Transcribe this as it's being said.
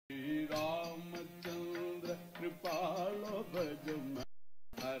Shri Ramachandra Kripalo Bhajama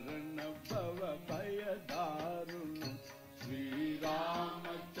Harana Bhava Bhayadarunam Shri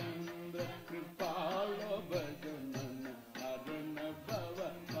Ramachandra Kripalo Bhajama Harana Bhava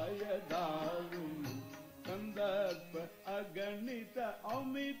Bhayadarunam Kandarpa Aganita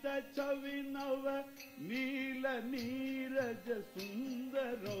Amita Chavinava Nila Niraja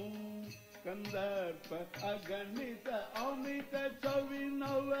Sundaram Kandarpa Aganita Amita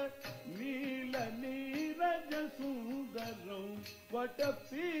Chavinava Nila Niraja Sundaram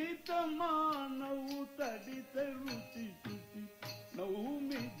Vatapitamanavu Tadita Ruchi Shuchi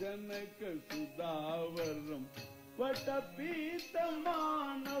Naumi Janaka Sudavaram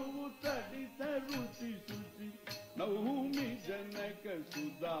Vatapitamanavu Tadita Ruchi Shuchi Naumi Janaka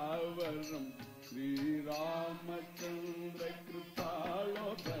Sudavaram Shri Ramachandra Kripalo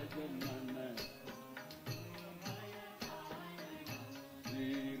Bhajamana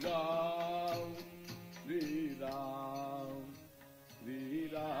Shri Ram, Shri Ram, Shri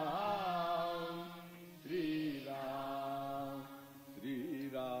Ram, Shri Ram, Shri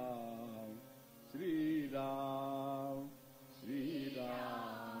Ram, Shri Ram, Shri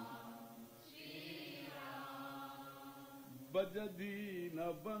Ram. Bajadina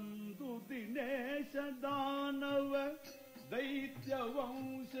Bandhu Dinesha Danava Daitya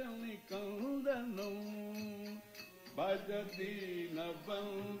Vansha Nikandanam Bajadina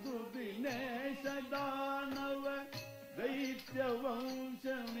Bandhu Dinesha Danava Daitya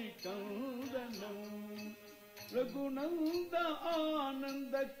Vansha Nikandanam Raghunanda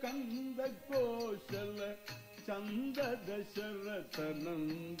Ananda Kanda Koshala Chanda Dasharatha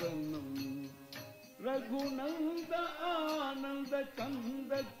Nandanam Raghunanda Ananda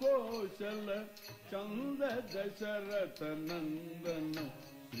Kanda Koshala Chanda Dasharatha Nandana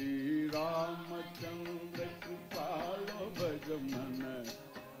Shri Ramachandra Kripalo Bhajamana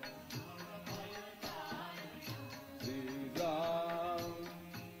Shri Ram,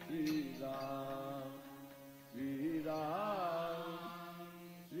 Shri Ram, Shri Ram,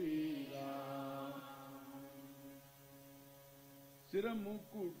 Shri Ram.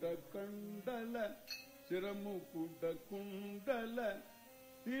 Siramukuta Kandala Siramukuta Kundala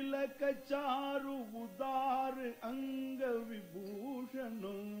Tilaka Charu Udar Anga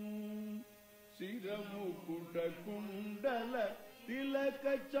Vibhushanam Siramukuta Kundala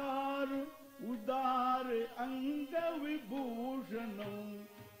Tilaka Charu Udar Anga Vibhushanam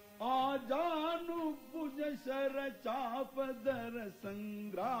Ajanu Puja Shara Chapadara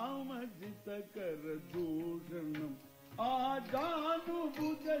Sangrama Jitakara Dushanam Ajanu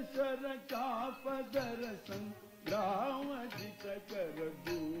Buddha Shara Chapadara Sangrama Jitakara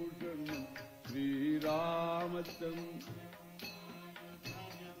Dushanam Shri Ramachandra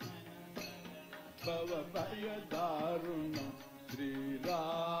Bhava Bhayadarunam Shri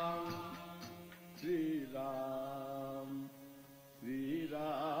Ram, Shri Ram, Shri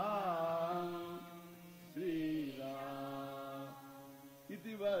Ram, Shri Ram.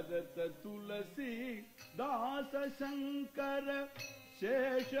 Iti vadata Tulasi Dasa Shankara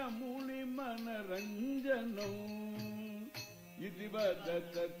Shesha Muli Manaranjanam Iti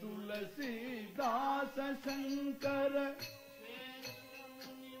vadata Tulasi Dasa Shankara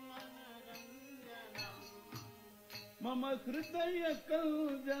Mama Hridaya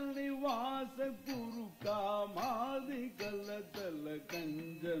Kaljani Vasa Guru Kamadi Galatala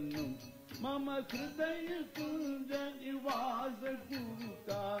Kanjanam Mama Hridaya Kaljani Vasa Guru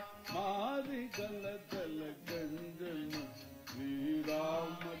Kamadi Galatala Kanjanam Shri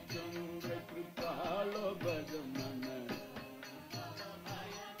Ramachandra Kripalo Bhajamana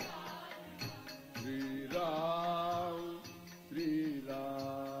Shri Ram, Shri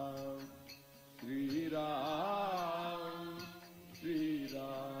Ram, Shri Ram, Shri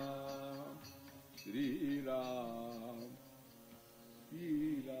Ram, Shri Ram, Shri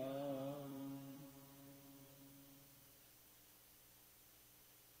Ram.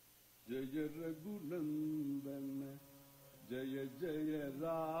 Jaya Raghunandana, Jaya Jaya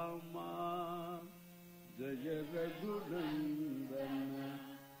Rama, Jaya Raghunandana,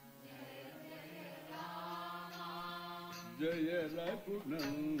 Jaya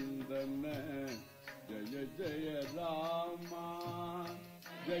Raghunandana, Jaya Jaya Rama,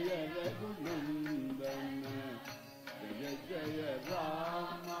 Jaya Raghunandana, Jaya Jaya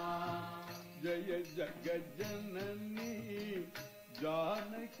Rama, Jaya Jagajanani,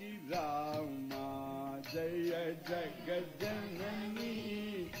 Janaki Rama, Jaya Jagajanani,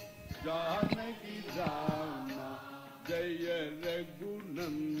 Janaki Rama, Jaya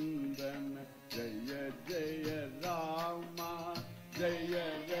Raghunandana, Jaya Jaya Rama, Jaya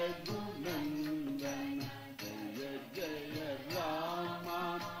Raghunandana, Jaya Jaya Rama,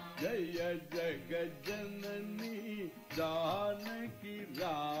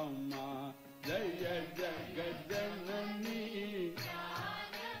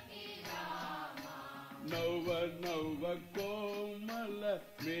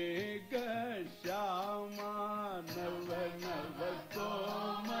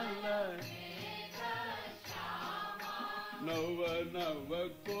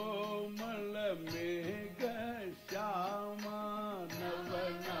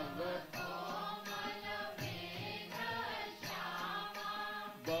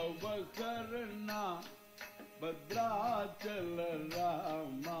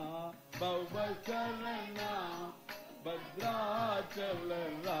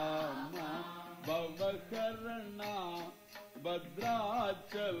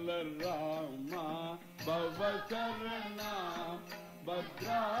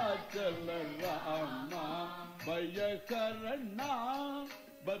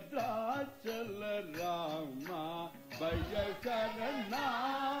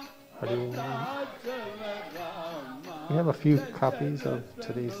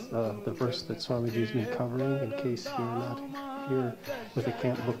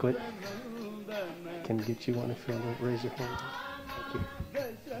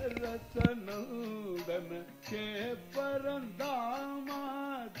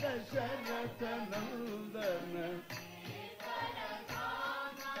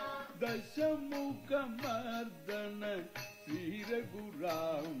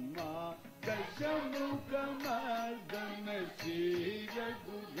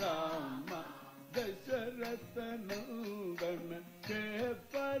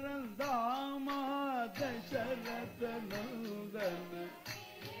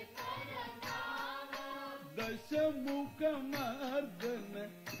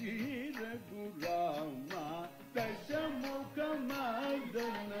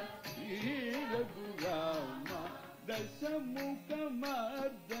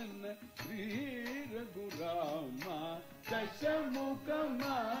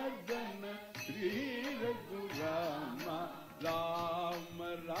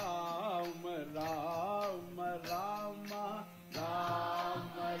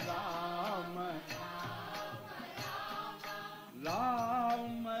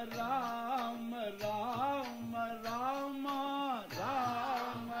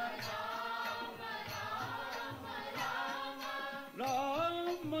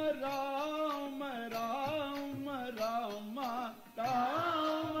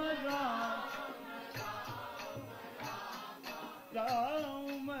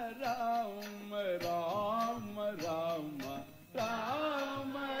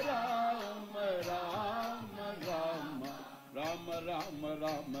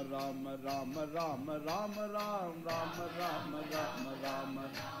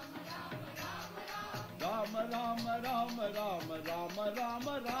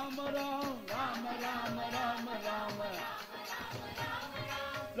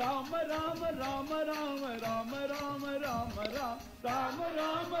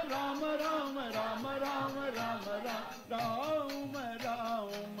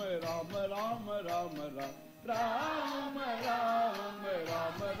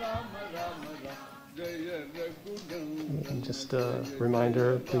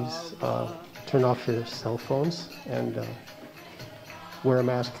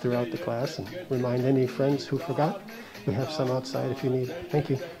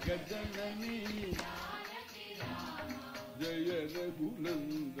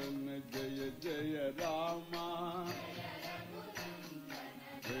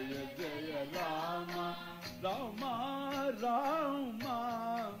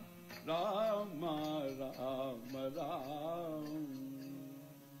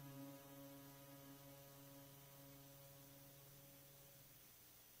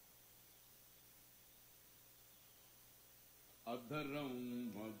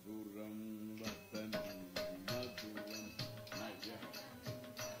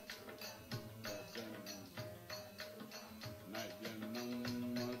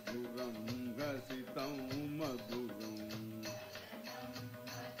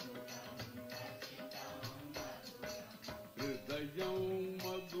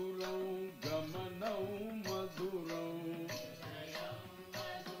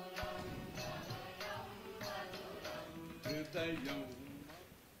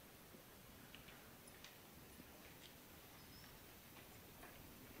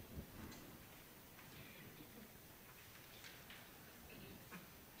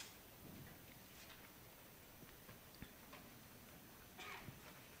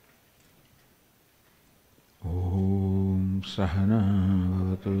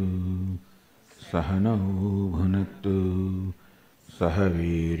 Sahanau bhunaktu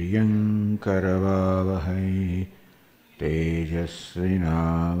sahaviryam karavavahai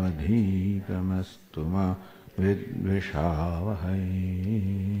tejasvinavadhitamastu ma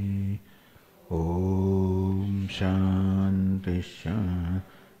vidvishavahai. Om Shanti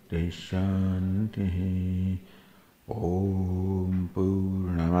Shanti Shanti. Om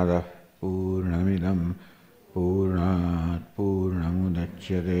Purnamadah Purnamidam Purnat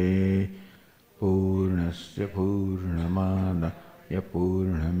Purnamudachyate Purnasya Purnamadaya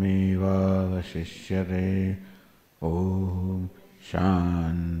Purnamevavashishyate. Om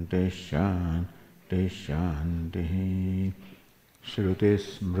Shanti Shanti Shanti. Shruti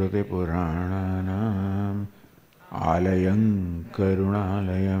Smriti Purananam Alayam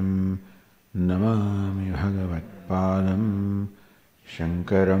Karunalayam Namami Bhagavat Padam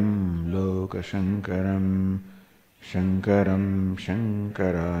Shankaram Lokashankaram Shankaram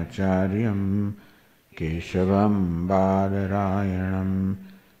Shankaracharyam Keshavam Badarayanam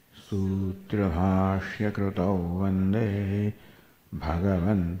Sutrabhashya Krutau Vande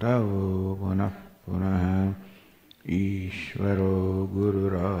Bhagavantau Punah Punah. Ishvaro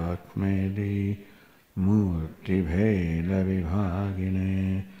Gururatmedi Murti Bheda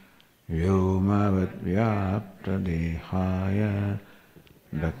Vibhagine Vyomavat Vyapta Dehaya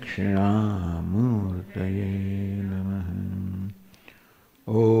Dakshinamurtaye Namaha.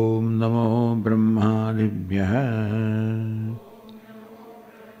 Om Namo Brahmadibhyaha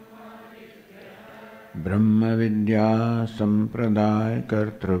Brahma Vidya Sampradaya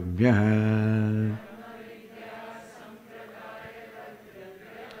Kartrubhyaha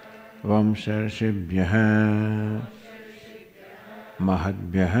Vamsharshibhyaha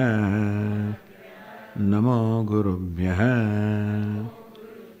Mahadbhyaha Namo Gurubhyaha.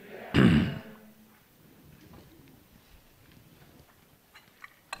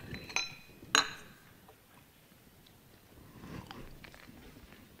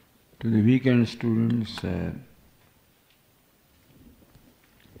 To the weekend students,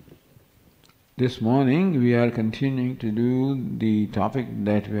 this morning we are continuing to do the topic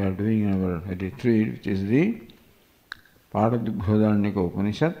that we are doing in our retreat, which is the part of the Brhadaranyaka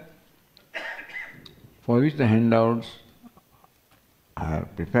Upanishad, for which the handouts are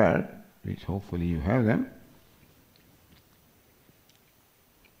prepared, which hopefully you have them.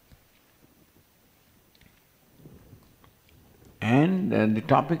 And the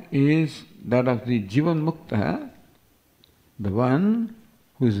topic is that of the Jivan Mukta, the one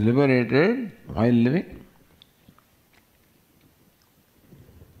who is liberated while living.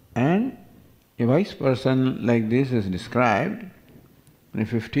 And a wise person like this is described in the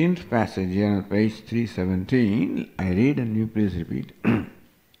 15th passage here on page 317. I read and you please repeat.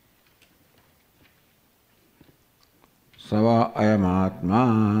 Sava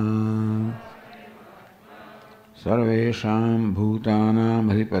ayamatma Sarvesham bhutanam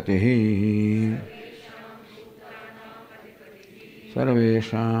adhipatihi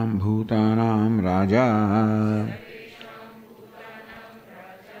Sarvesham bhutanam raja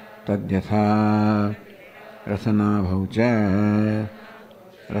Tadyatha rasana bhaucha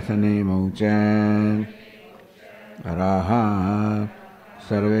rasane maucha araha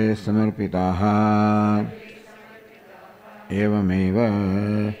sarve samarpitaha evameva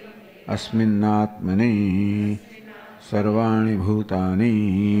asminnatmani sarvani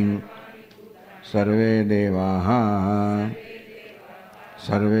bhutani sarve devaha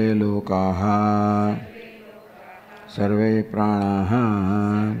sarve lokaha sarve pranaha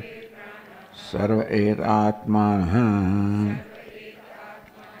sarva et atmanaha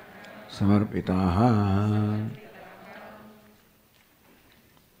samarpitaha.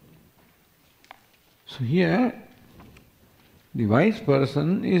 So here the wise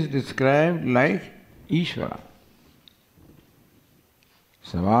person is described like Ishvara.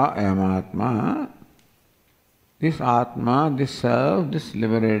 Sava ayamatma, this Atma, this self, this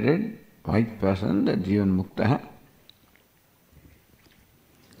liberated wise person, the Jivan Mukta,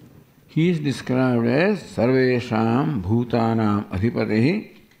 he is described as Sarvesham Bhutanam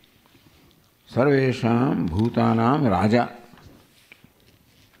Adhipatihi, Sarvesham Bhutanam Raja.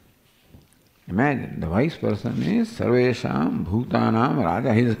 Imagine, the wise person is Sarvesham Bhutanam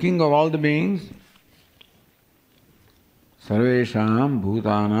Raja. He is the king of all the beings. Sarvesham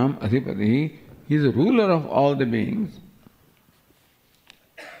Bhutanam Adhipatihi. He is the ruler of all the beings.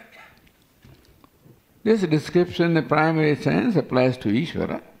 This description in the primary sense applies to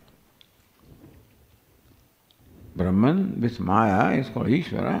Ishvara. Brahman with Maya is called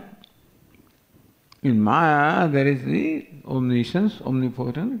Ishvara. In Maya there is the omniscience,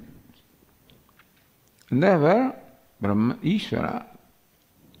 omnipotent. And therefore, Brahma, Ishvara,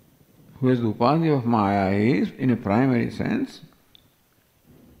 who is the Upadhi of Maya is, in a primary sense,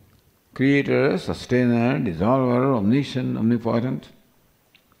 creator, sustainer, dissolver, omniscient, omnipotent.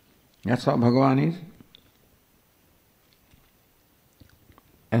 That's how Bhagavan is.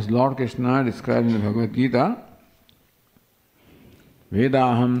 As Lord Krishna describes in the Bhagavad Gita,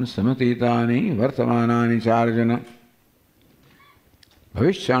 Vedaham samatitani vartamanani charjana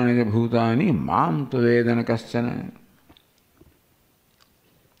bhavishyani bhutani mam tu vedana kaschana.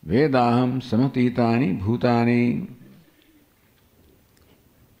 Vedaham samatitani bhutani.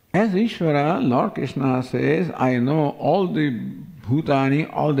 As Ishvara, Lord Krishna says, I know all the bhutani,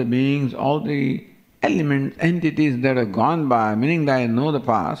 all the beings, all the elements, entities that have gone by, meaning that I know the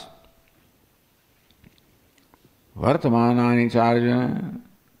past. Vartamanani charjana.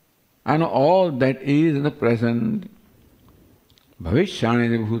 I know all that is in the present.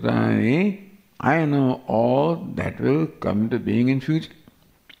 Bhavishyani bhutani. I know all that will come to being in future.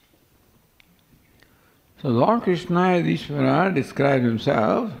 So Lord Krishna as Ishvara describes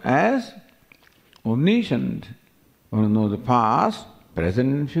himself as omniscient, who knows the past,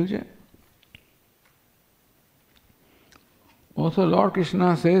 present and future. Also Lord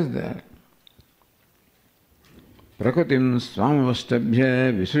Krishna says that Prakritim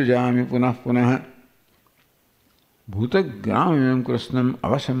swamavastabhya visrujami punah punah bhutagramimam krishnam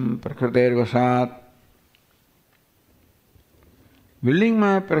avasham prakriter vasat. Building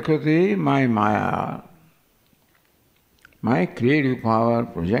my prakriti, my maya, my creative power,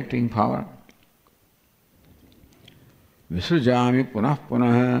 projecting power, visrujami punah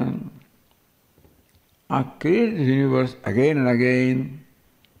punah, I create the universe again and again.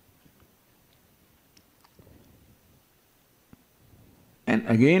 And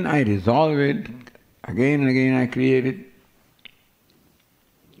again I resolve it, again and again I create it.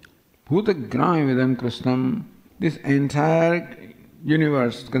 Bhutagrami Krishnam, this entire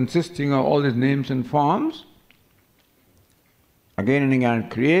universe consisting of all these names and forms, again and again I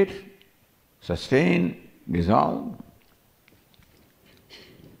create, sustain, dissolve.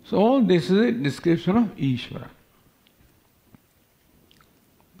 So all this is a description of Ishvara.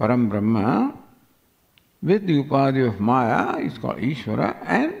 Param Brahma, with the Upadhi of Maya, is called Ishvara,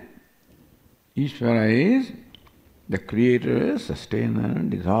 and Ishvara is the creator, sustainer,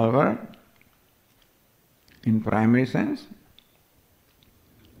 dissolver in primary sense,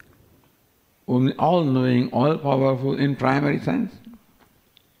 all-knowing, all-powerful in primary sense.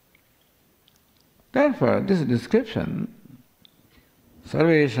 Therefore, this description,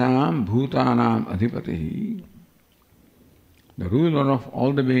 Sarvesham Bhutanam Adhipatihi, the ruler of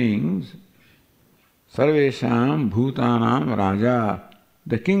all the beings, Sarvesham Bhutanam Raja,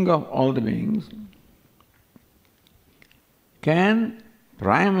 the king of all the beings, can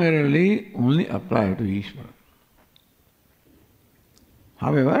primarily only apply to Ishvara.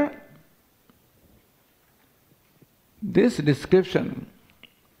 However, this description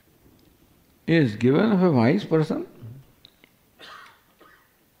is given of a wise person.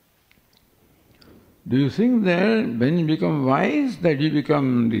 Do you think that when you become wise, that you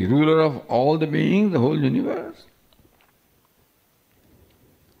become the ruler of all the beings, the whole universe?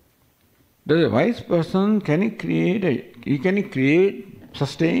 Does a wise person, can he create,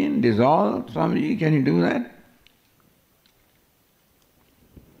 sustain, dissolve? Swami, can he do that?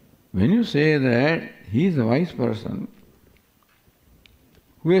 When you say that he is a wise person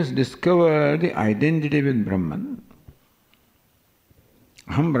who has discovered the identity with Brahman,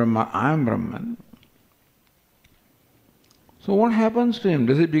 Aham Brahma, I am Brahman. So what happens to him?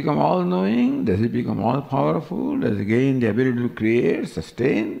 Does he become all-knowing? Does he become all-powerful? Does he gain the ability to create,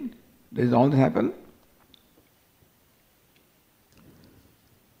 sustain? Does all this happen?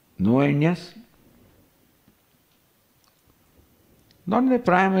 No and yes. Not in the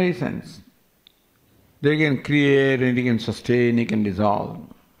primary sense. They can create and he can sustain, he can dissolve.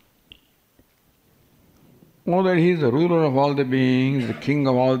 Or that he is the ruler of all the beings, the king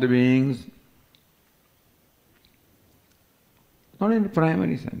of all the beings. Not in the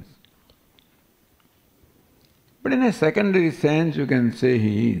primary sense. But in a secondary sense, you can say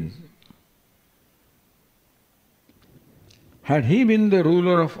he is. Had he been the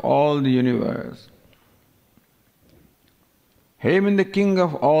ruler of all the universe, had he been the king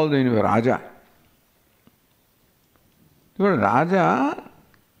of all the universe, Raja. The word Raja,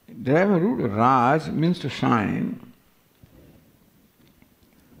 they have a root. Raj means to shine.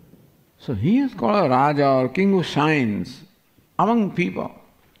 So he is called a Raja or king who shines among people.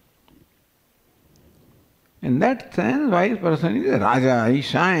 In that sense, wise person is a Raja. He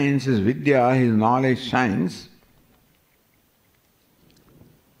shines, his Vidya, his knowledge shines.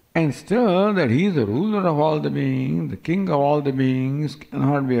 And still that he is the ruler of all the beings, the king of all the beings,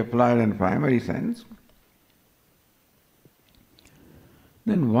 cannot be applied in primary sense,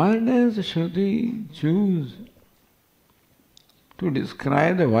 then why does Shruti choose to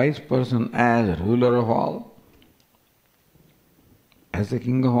describe the wise person as ruler of all, as the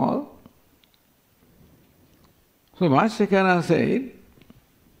king of all? So Bhashyakara said,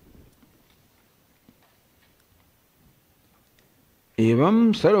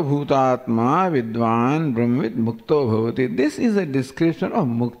 Evam sarvabhutatma vidvan brahmvid mukto bhavati. This is a description of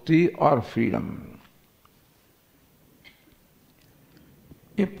mukti or freedom.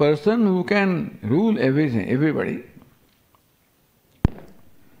 A person who can rule everything, everybody,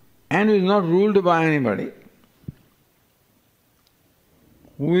 and who is not ruled by anybody,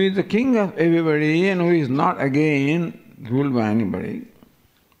 who is the king of everybody and who is not again ruled by anybody,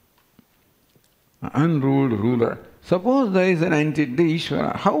 an unruled ruler. Suppose there is an entity,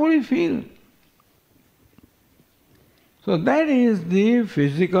 Ishvara, how would you feel? So that is the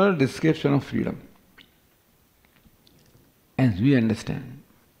physical description of freedom, as we understand.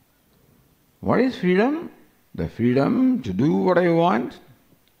 What is freedom? The freedom to do what I want,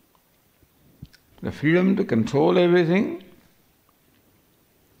 the freedom to control everything,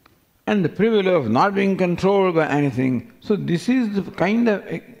 and the privilege of not being controlled by anything. So this is the kind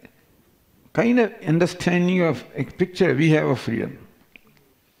of understanding of a picture we have of freedom.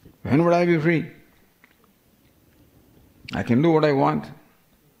 When would I be free? I can do what I want.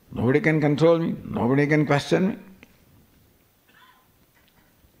 Nobody can control me. Nobody can question me.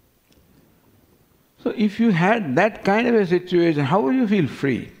 So if you had that kind of a situation, how would you feel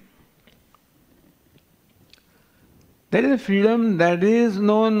free? That is a freedom that is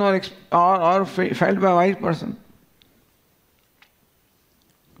known or felt by a wise person.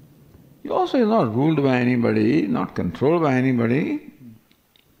 He also is not ruled by anybody, not controlled by anybody.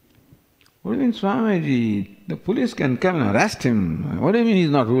 What do you mean, Swamiji? The police can come and arrest him. What do you mean he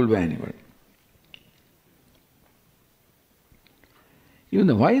is not ruled by anybody? Even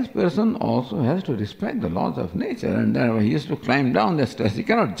the wise person also has to respect the laws of nature, and therefore he has to climb down the stairs. He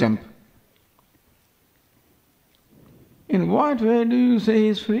cannot jump. In what way do you say he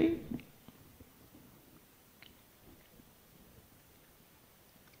is free?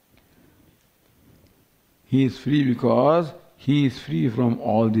 He is free because he is free from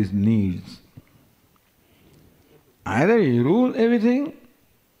all these needs. Either you rule everything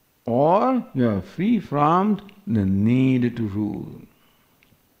or you are free from the need to rule.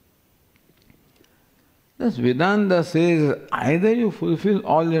 Thus Vedanta says either you fulfill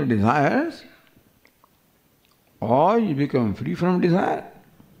all your desires or you become free from desire.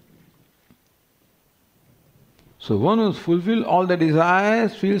 So one who has fulfilled all the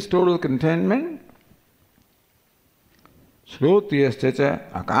desires feels total contentment.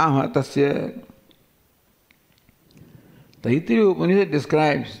 Shrotiyascha akamatasya. Maitreyi Upanishad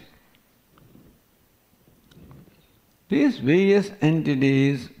describes these various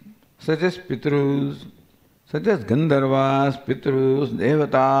entities such as Pitrus, such as Gandharvas, Pitrus,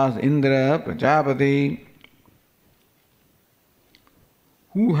 Devatas, Indra, Prajapati,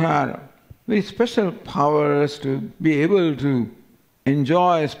 who have very special powers to be able to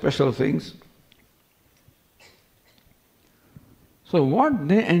enjoy special things. So what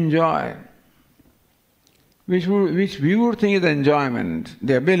they enjoy, which we would think is enjoyment,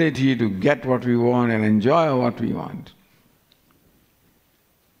 the ability to get what we want and enjoy what we want.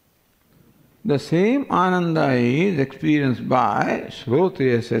 The same ananda is experienced by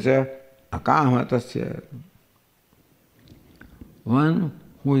Shrotiyasya akamatasya. One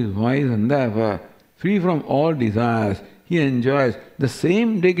who is wise and therefore free from all desires, he enjoys the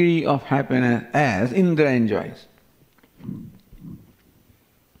same degree of happiness as Indra enjoys.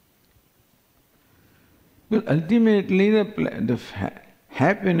 But ultimately the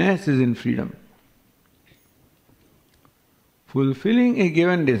happiness is in freedom. Fulfilling a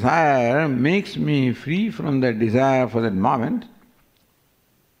given desire makes me free from that desire for that moment.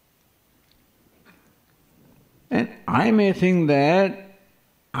 And I may think that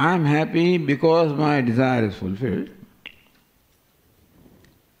I am happy because my desire is fulfilled.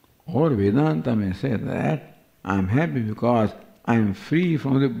 Or Vedanta may say that I am happy because I am free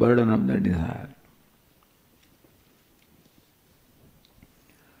from the burden of that desire.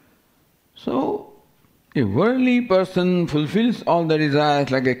 So, a worldly person fulfills all the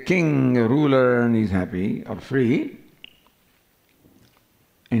desires like a king, a ruler, and is happy or free.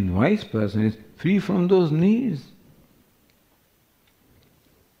 And wise person is free from those needs.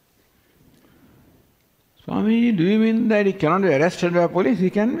 Swami, do you mean that he cannot be arrested by police? He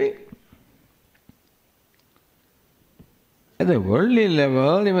can be. At the worldly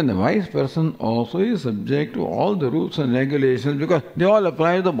level, even the wise person also is subject to all the rules and regulations because they all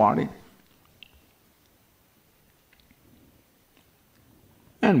apply to the body.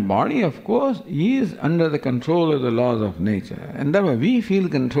 And body, of course, is under the control of the laws of nature, and therefore we feel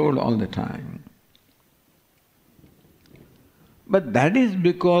controlled all the time. But that is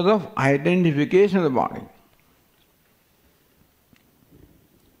because of identification of the body.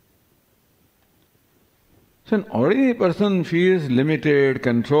 So an ordinary person feels limited,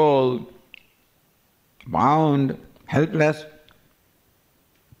 controlled, bound, helpless,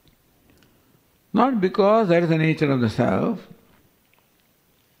 not because that is the nature of the self,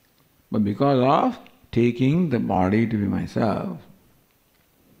 but because of taking the body to be myself.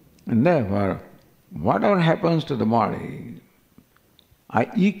 And therefore, whatever happens to the body, I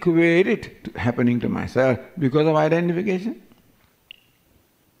equate it to happening to myself because of identification.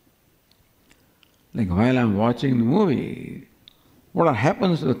 Like while I'm watching the movie, what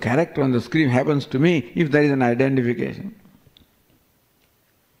happens to the character on the screen happens to me if there is an identification.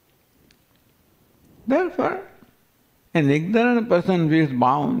 Therefore, an ignorant person feels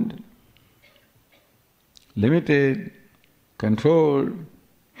bound, limited, controlled,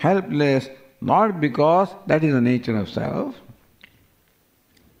 helpless, not because that is the nature of self,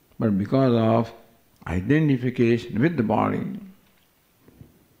 but because of identification with the body.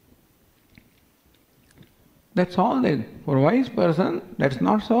 That's all that. For a wise person, that's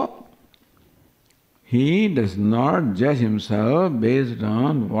not so. He does not judge himself based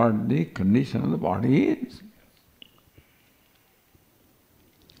on what the condition of the body is.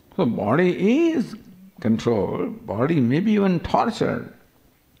 So body is controlled, body may be even tortured.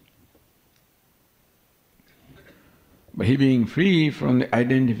 But he being free from the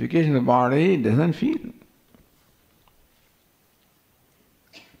identification of the body doesn't feel.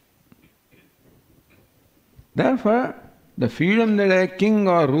 Therefore, the freedom that a king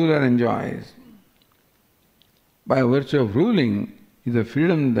or ruler enjoys by virtue of ruling is the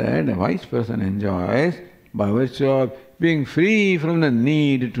freedom that a wise person enjoys by virtue of being free from the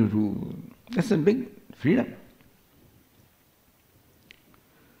need to rule. That's a big freedom.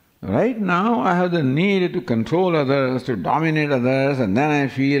 Right now I have the need to control others, to dominate others, and then I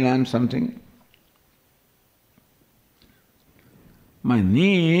feel I am something. My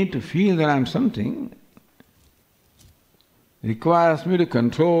need to feel that I am something requires me to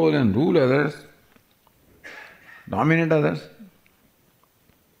control and rule others, dominate others.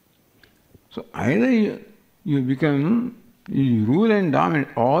 So either you rule and dominate,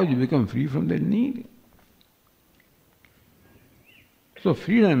 or you become free from that need. So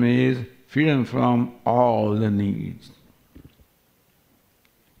freedom is freedom from all the needs.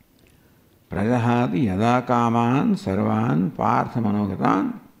 Prajahati yada kaman sarvan partha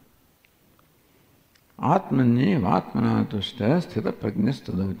manogatan atmanye vatmana tushta sthita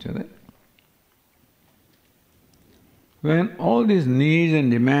prajnastadauchade. When all these needs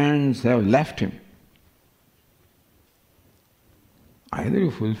and demands have left him, either you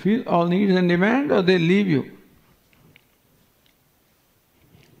fulfill all needs and demands or they leave you.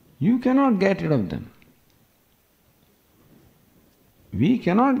 You cannot get rid of them. We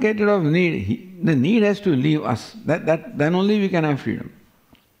cannot get rid of need. The need has to leave us. Then only we can have freedom.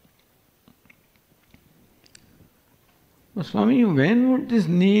 But Swami, when would these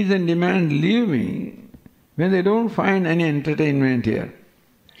needs and demands leave me? When they don't find any entertainment here.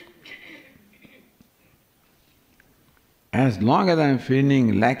 As long as I am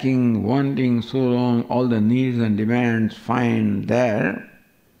feeling lacking, wanting so long, all the needs and demands find there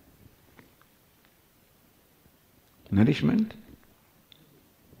nourishment.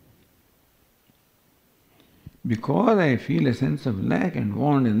 Because I feel a sense of lack and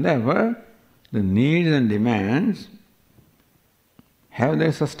want, and therefore the needs and demands have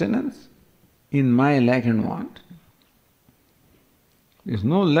their sustenance in my lack and want. There is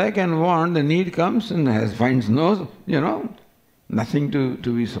no lack and want, the need comes and finds no, nothing to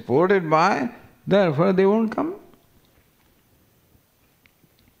be supported by, therefore they won't come.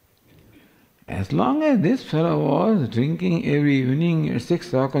 As long as this fellow was drinking every evening at 6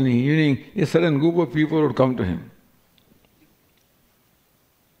 o'clock in the evening, a certain group of people would come to him.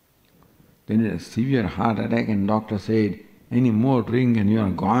 Then he had a severe heart attack and doctor said, any more drink and you are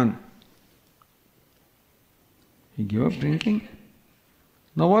gone. He gave up drinking.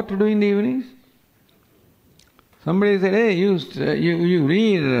 Now what to do in the evenings? Somebody said, hey, you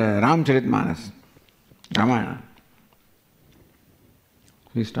read Ramcharitmanas, Ramayana.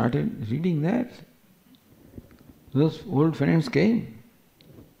 We started reading that. Those old friends came.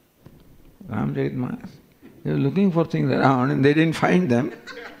 Ramcharitmanas. They were looking for things around and they didn't find them.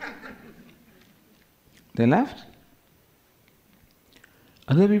 They left.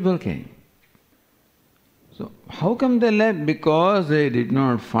 Other people came. So how come they left? Because they did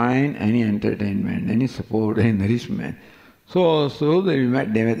not find any entertainment, any support, any nourishment. So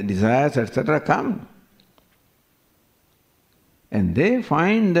their desires, etc. come. And they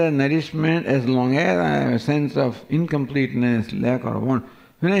find their nourishment as long as I have a sense of incompleteness, lack or want.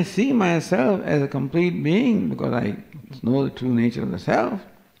 When I see myself as a complete being, because I know the true nature of the self,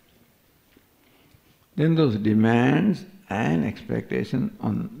 then those demands and expectations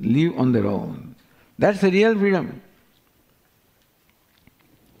live on their own. That's the real freedom.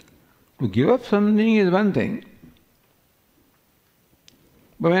 To give up something is one thing.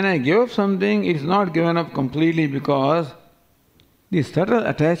 But when I give up something, it's not given up completely because the subtle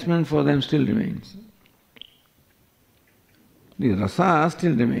attachment for them still remains. The rasa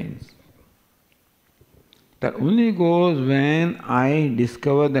still remains. That only goes when I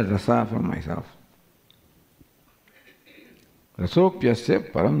discover that rasa for myself.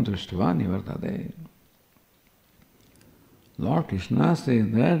 Rasopyasya param društva nivartate. Lord Krishna says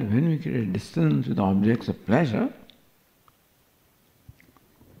that when we create a distance with objects of pleasure,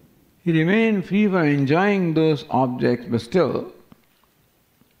 he remains free from enjoying those objects, but still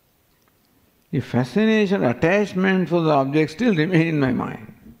the fascination, attachment for the objects still remain in my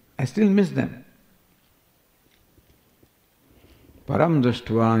mind. I still miss them. Param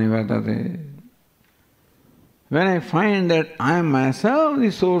društva nivartate. When I find that I am myself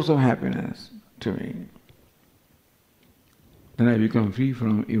the source of happiness to me, then I become free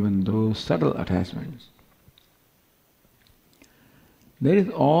from even those subtle attachments. That is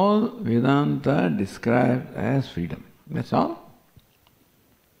all Vedanta describes as freedom. That's all.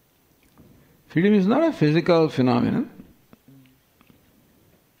 Freedom is not a physical phenomenon.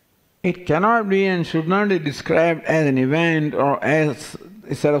 It cannot be and should not be described as an event or as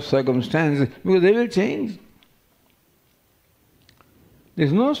a set of circumstances because they will change. There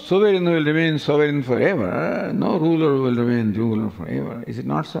is no sovereign who will remain sovereign forever. No ruler will remain ruler forever. Is it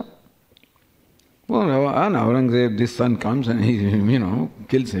not so? Well, on Aurangzeb, this son comes and he,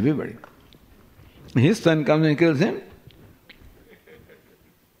 kills everybody. His son comes and kills him.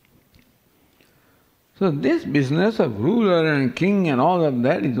 So this business of ruler and king and all of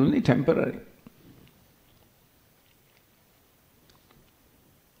that is only temporary.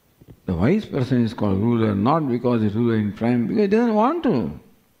 The wise person is called ruler not because he's ruler in prime, because he doesn't want to.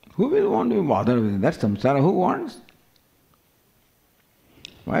 Who will want to be bothered with it? That's samsara. Who wants?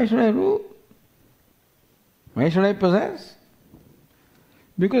 Why should I rule? Why should I possess?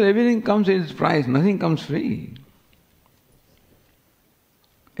 Because everything comes at its price, nothing comes free.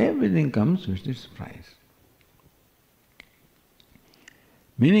 Everything comes with its price.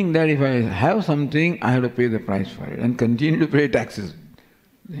 Meaning that if I have something, I have to pay the price for it and continue to pay taxes.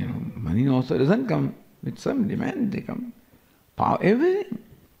 Money also doesn't come with some demand, they come. Power, everything.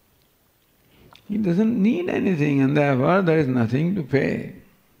 He doesn't need anything and therefore there is nothing to pay.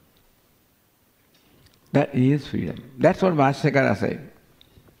 That is freedom. That's what Bhashyakara said.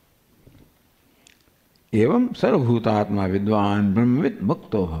 Evam sarvabhutatma vidvan brahmavid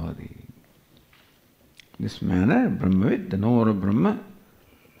mukto bhavati. This manner, brahmavid, the knower of Brahma,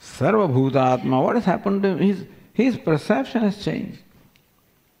 sarvabhutatma, what has happened to him? His perception has changed.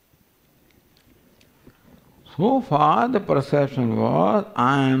 So far the perception was,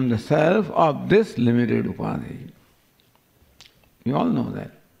 I am the self of this limited upadhi. You all know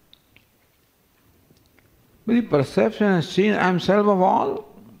that. But the perception has changed, I am self of all.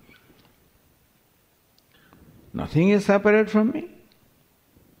 Nothing is separate from me.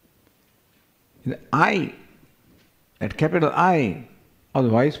 The I, that capital I of the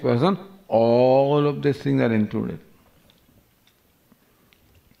wise person, all of these things are included.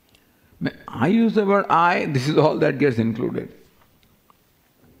 When I use the word I, this is all that gets included.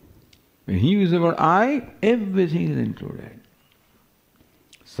 When he uses the word I, everything is included.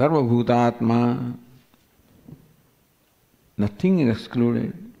 Sarvabhutatma, nothing is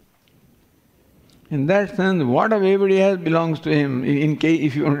excluded. In that sense, whatever everybody has belongs to him, in case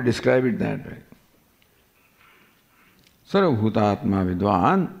if you want to describe it that way. Sarvabhutatma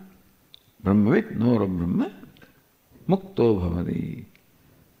vidvan, brahmavit nora brahma, mukto bhavati.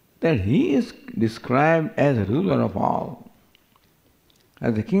 That he is described as a ruler of all,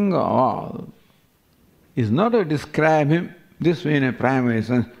 as the king of all, is not to describe him this way in a primary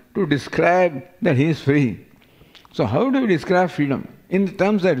sense, to describe that he is free. So how do we describe freedom? In the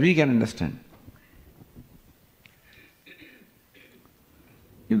terms that we can understand.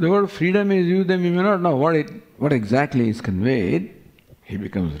 If the word freedom is used, then we may not know what exactly is conveyed. He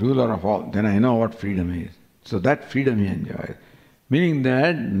becomes ruler of all. Then I know what freedom is. So that freedom he enjoys. Meaning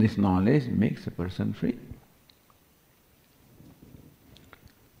that this knowledge makes a person free.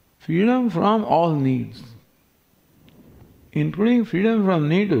 freedom from all needs, including freedom from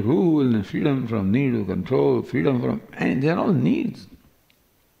need to rule and freedom from need to control, freedom from, and they are all needs.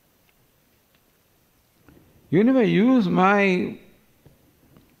 Even if I use my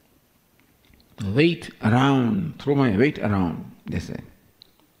weight around, throw my weight around, they say,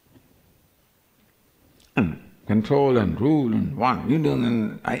 and control and rule and want, you do,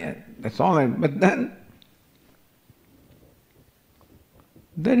 and that's all right. But then,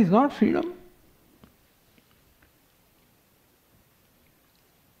 that is not freedom.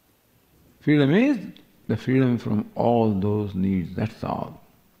 Freedom is the freedom from all those needs, that's all.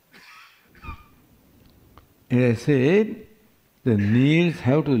 As I said, the needs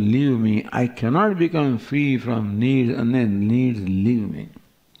have to leave me. I cannot become free from needs unless needs leave me.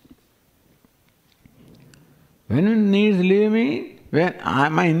 When needs leave me, when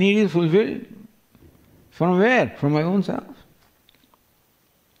my need is fulfilled, from where? From my own self.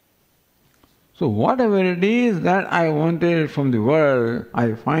 So whatever it is that I wanted from the world,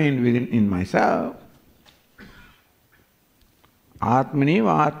 I find within in myself.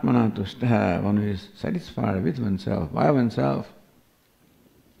 Atmaniva atmana tushtaha, one who is satisfied with oneself, by oneself.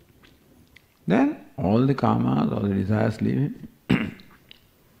 Then all the kamas, all the desires leave him.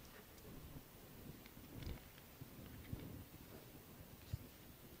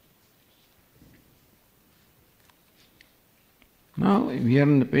 Now we are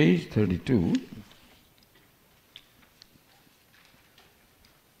on the page 32.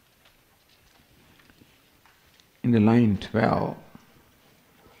 In the line 12.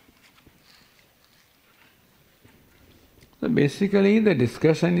 So basically the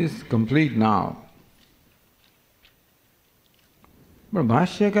discussion is complete now. But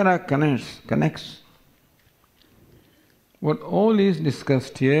Bhashyakara connects what all is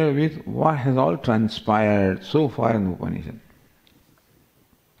discussed here with what has all transpired so far in the Upanishad.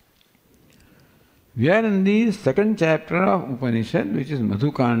 We are in the second chapter of Upanishad, which is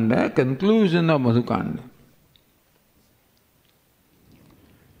Madhukanda, conclusion of Madhukanda.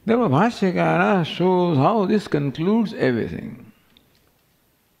 Therefore, Bhashyakara shows how this concludes everything.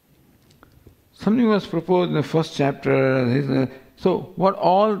 Something was proposed in the first chapter. So, what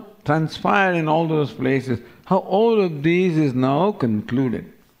all transpired in all those places, how all of these is now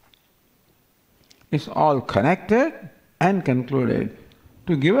concluded. It's all connected and concluded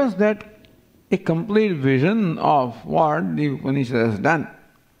to give us that a complete vision of what the Upanishad has done.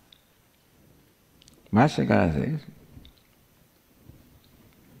 Bhashyakara says,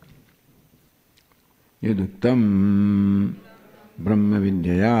 Yaduktam Brahma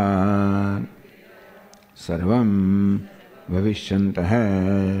Vidyaya Sarvam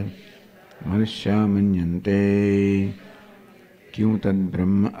Bhavishyantaha Manushya Manyante Kyum Tad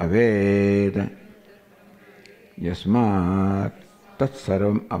Brahma Aved Yasmat Tat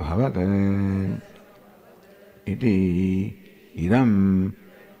Sarvam Abhavat Iti Idam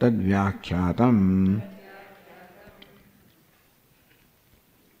Tad Vyakhyatam.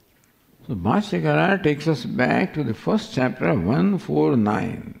 So Bhashyakara takes us back to the first chapter of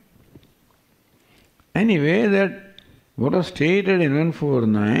 149. Anyway, that what was stated in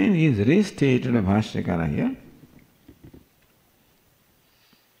 149 is restated by Bhashyakara here.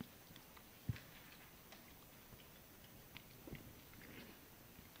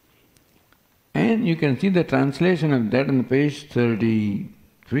 And you can see the translation of that on page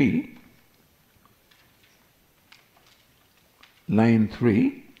 33, line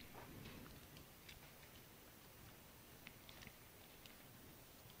 3.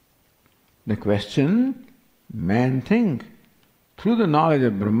 The question, man think, through the knowledge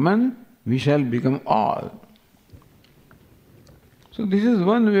of Brahman, we shall become all. So this is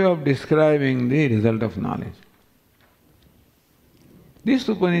one way of describing the result of knowledge. This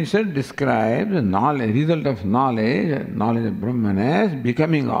Upanishad describes the knowledge, result of knowledge, knowledge of Brahman as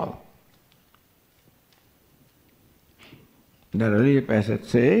becoming all. The earlier passage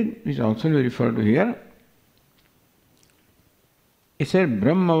said, which also we refer to here, it said,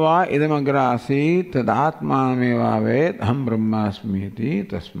 Brahmava idamagra asit tadatmameva ved aham brahmasmiti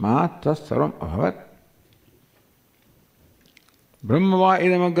tasmat tas sarvam abhavat. Brahmava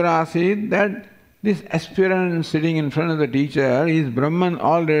idamagra asit, that this aspirant sitting in front of the teacher is Brahman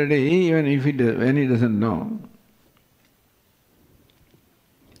already, even if when he doesn't know.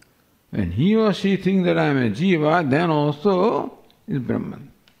 When he or she thinks that I am a jiva, then also is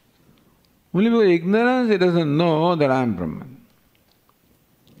Brahman. Only by ignorance he doesn't know that I am Brahman.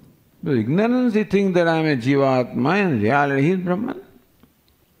 By ignorance he thinks that I am a jivatma, in reality he is Brahman.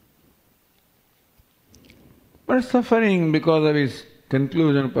 But suffering because of his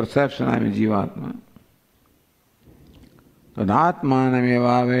conclusion, perception, I am a jivatma.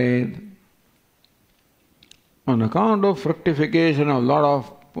 tadatmanamevaved. On account of fructification of a lot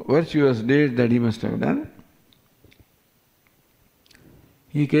of virtuous deeds that he must have done,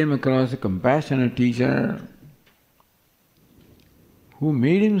 he came across a compassionate teacher who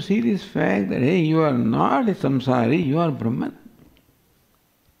made him see this fact that, hey, you are not a samsari, you are Brahman.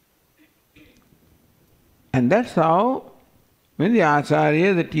 And that's how, when the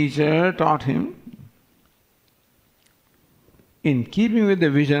Acharya, the teacher, taught him, in keeping with the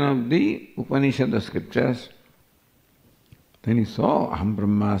vision of the Upanishad, the scriptures, then he saw Aham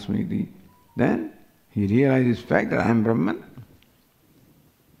Brahmasmiti. Then he realized this fact that I am Brahman.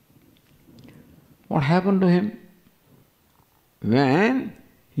 What happened to him? When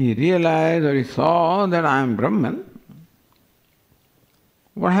he realized or he saw that I am Brahman,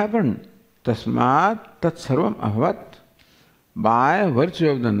 what happened? Tasmat tat sarvam abhavat. By virtue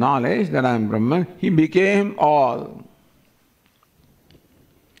of the knowledge that I am Brahman, he became all.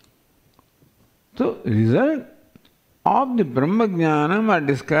 So, result of the Brahma Jnanam are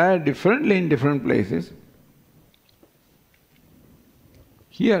described differently in different places.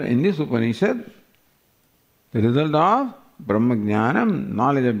 Here in this Upanishad, the result of Brahma Jnanam,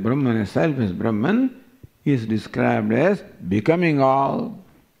 knowledge of Brahman as self as Brahman, is described as becoming all.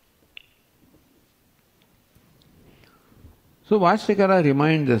 So Vashyakara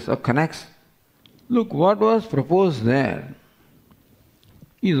reminds us or connects, look, what was proposed there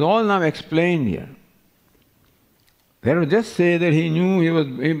is all now explained here. They don't just say that he knew he was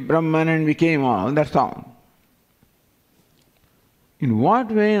Brahman and became all, that's all. In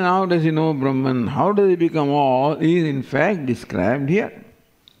what way now does he know Brahman? How does he become all? Is in fact described here.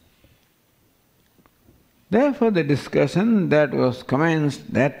 Therefore, the discussion that was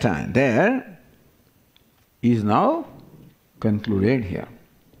commenced that time there is now concluded here.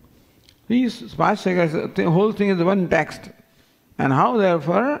 The whole thing is one text. And how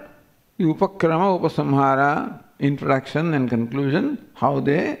therefore the Upakrama, Upasamhara, introduction and conclusion, how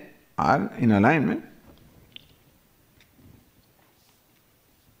they are in alignment.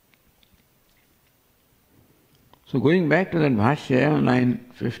 So going back to that Bhashya on line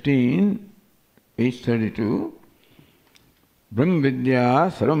 15, page 32, Brahma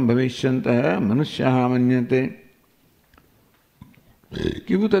Vidya Sarvam Bhavishyantaha Manushyaha Manyate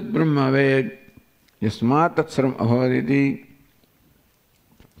Kivu Tat Brahma Ved Yasmat Tat Sarvam Abhavaditi.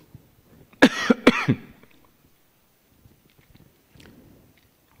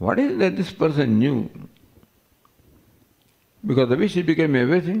 What is it that this person knew? Because of which he became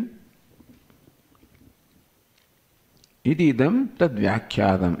everything. Ididam tad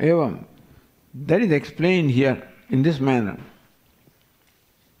vyakhyadam evam. That is explained here in this manner.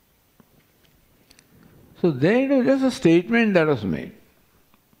 So there was just a statement that was made.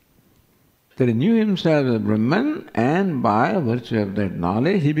 That he knew himself as Brahman and by virtue of that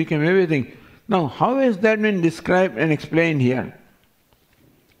knowledge he became everything. Now how has that been described and explained here?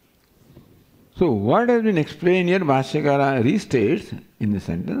 So what has been explained here, Bhashyakara restates in the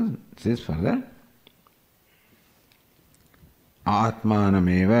sentence, says further,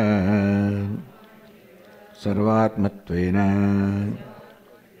 Atmanameva sarvatmatvena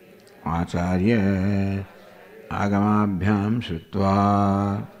acharya agamabhyam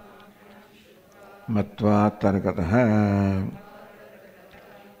shrutva matva tarkataha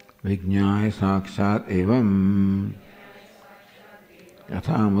vijñāya sakshat evam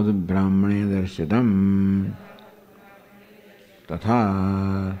यथा मधु ब्राह्मणे दर्शितम तथा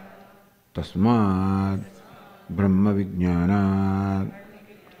तस्मात् ब्रह्म विज्ञानात्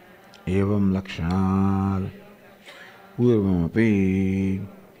एवं लक्षणात् पूर्वमपि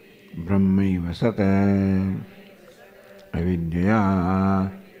ब्रह्मैव सत् अविद्यया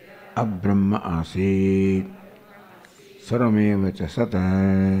अब्रह्म आसीत् सर्वमेव च सत्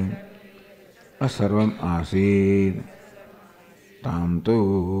असर्वम् आसीत् ताम तो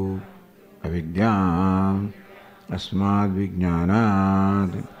अविद्याम् अस्माद्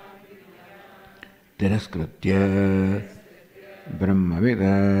विज्ञानात् तिरस्कृत्य ब्रह्मविद्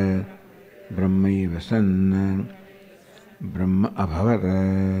ब्रह्मैव सन् ब्रह्म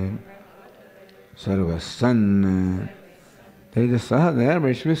अभवत् सर्वसन्. There is a sah there,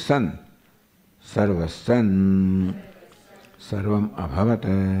 but it should be san. Sarvasan sarvam abhavat.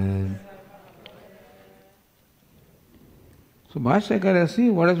 So Bhashyakara, see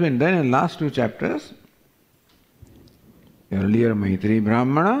what has been done in the last two chapters. Earlier Maitreyi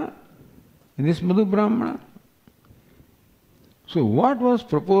Brahmana, in this Madhu Brahmana. So what was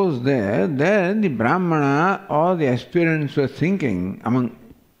proposed there, then the Brahmana or the aspirants were thinking among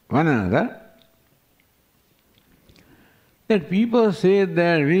one another that people say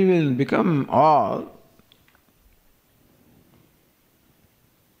that we will become all.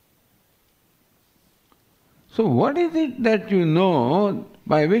 So what is it that you know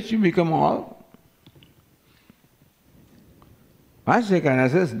by which you become all? Vashyakara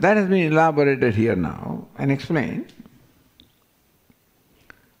says that has been elaborated here now and explained.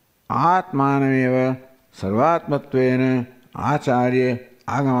 Atmanameva sarvatmatvena acharya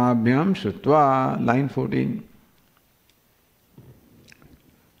agamabhyam shrutva, line 14.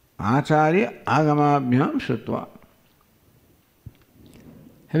 Acharya agamabhyam shrutva.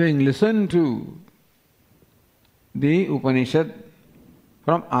 Having listened to the Upanishad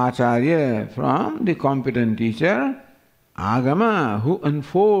from Acharya, from the competent teacher, Agama, who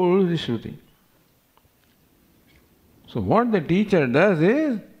unfolds the Shruti. So what the teacher does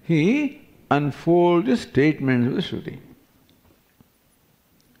is, he unfolds the statements of the Shruti.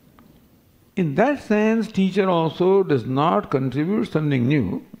 In that sense, teacher also does not contribute something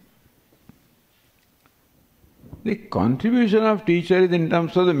new. The contribution of teacher is in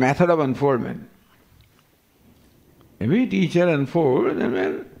terms of the method of unfoldment. Every teacher unfolds, and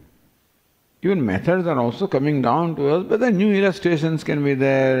well, even methods are also coming down to us, but the new illustrations can be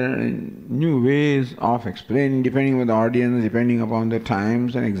there, new ways of explaining, depending on the audience, depending upon the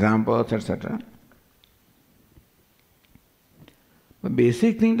times and examples, etc. The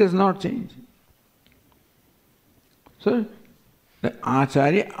basic thing does not change. So, the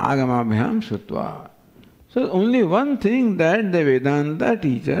Acharya Agamabhyam Shrutva. So, only one thing that the Vedanta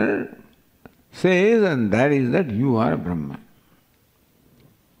teacher says, and that is that you are Brahman.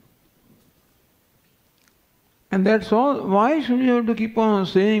 And that's all. Why should you have to keep on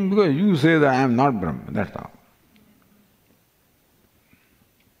saying, because you say that I am not Brahman, that's all.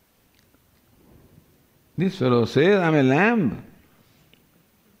 This fellow says I am a lamb.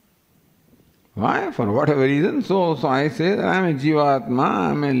 Why? For whatever reason. So I say that I am a Jivatma, I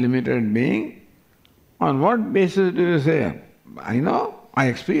am a limited being. On what basis do you say? I know, I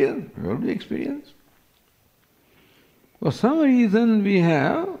experience. What do you experience? For some reason we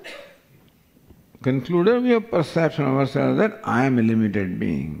have concluded, we have perception of ourselves that I am a limited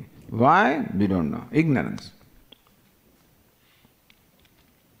being. Why? We don't know. Ignorance.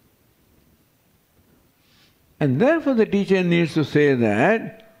 And therefore the teacher needs to say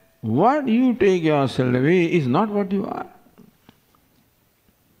that what you take yourself to be is not what you are.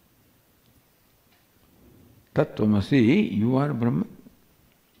 Tattvamasi, you are Brahman.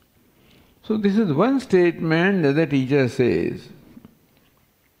 So this is one statement that the teacher says.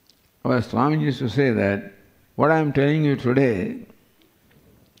 Our Swami used to say that what I am telling you today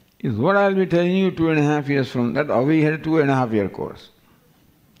is what I will be telling you 2.5 years from that. We had a 2.5 year course.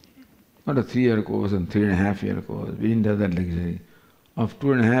 Not a 3-year course and 3.5 year course. We didn't have that luxury. Of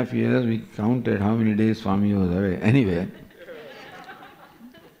 2.5 years we counted how many days Swami was away. Anyway,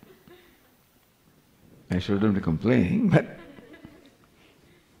 I shouldn't be complaining, but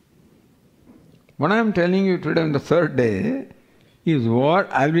what I am telling you today on the third day is what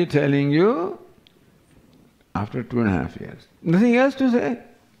I will be telling you after 2.5 years. Nothing else to say.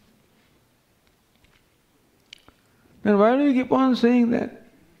 Then why do you keep on saying that?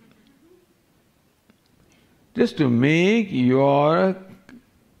 Just to make your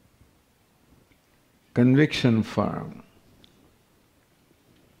conviction firm.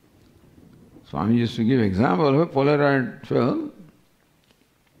 Swami used to give example of a Polaroid film.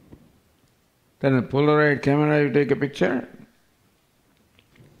 Then a Polaroid camera, you take a picture,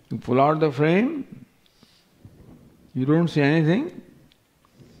 you pull out the frame, you don't see anything,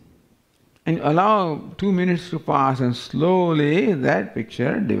 and you allow 2 minutes to pass, and slowly that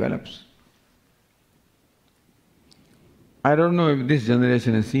picture develops. I don't know if this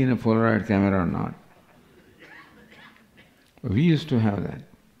generation has seen a Polaroid camera or not. We used to have that.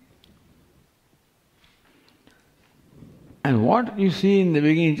 And what you see in the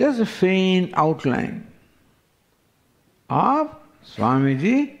beginning, just a faint outline of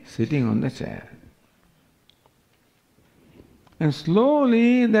Swamiji sitting on the chair. And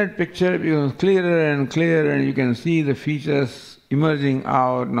slowly that picture becomes clearer and clearer, and you can see the features emerging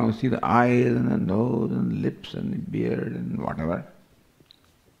out. Now see the eyes and the nose and the lips and the beard and whatever.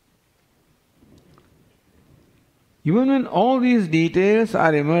 Even when all these details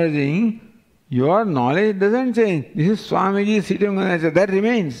are emerging, your knowledge doesn't change. This is Swamiji sitting on the chair. That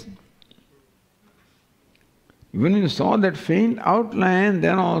remains. When you saw that faint outline,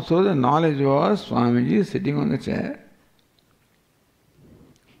 then also the knowledge was Swamiji sitting on the chair.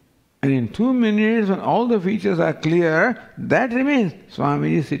 And in 2 minutes, when all the features are clear, that remains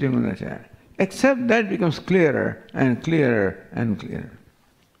Swamiji sitting on the chair. Except that becomes clearer and clearer and clearer.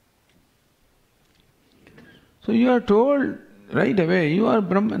 So you are told right away, you are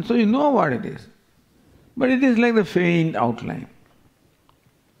Brahman, so you know what it is. But it is like the faint outline.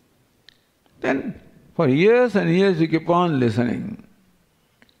 Then For years and years you keep on listening.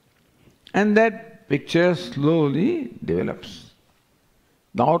 And that picture slowly develops.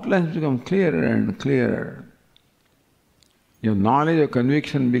 The outlines become clearer and clearer. Your knowledge or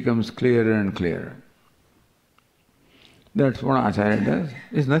conviction becomes clearer and clearer. That's what Acharya does.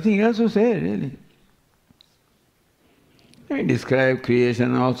 There's nothing else to say, really. They may describe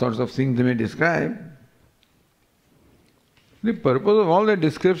creation, all sorts of things they may describe. The purpose of all that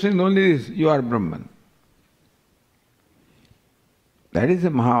description is only this: you are Brahman. That is the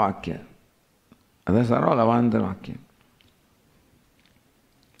Mahavakya. Others are all Avantar Vakya.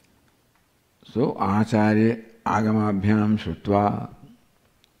 So, Acharya Agamabhyam Shrutva.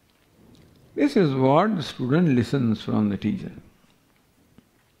 This is what the student listens from the teacher.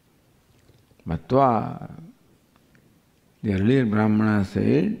 Matva, the earlier Brahmana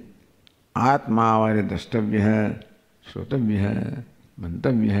said, Atmavari Drashtavya, Shrutavya,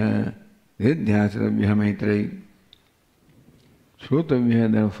 Mantavya, Vidya Maitreyi.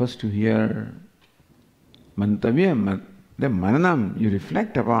 Shrutavya, they are first to hear. Mantavya, the mananam, you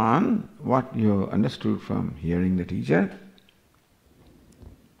reflect upon what you understood from hearing the teacher.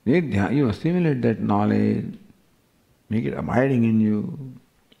 You assimilate that knowledge, make it abiding in you.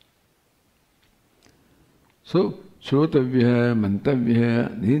 So, Shrutavya,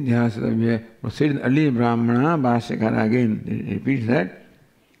 Mantavya, Nidhyasatavya, was said in early Brahmana, Bhashyakara again repeats that.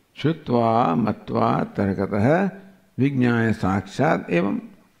 Shrutva, Matva, Tarakataha, Vijnaya Sakshat Evam.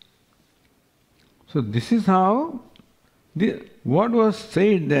 So this is how what was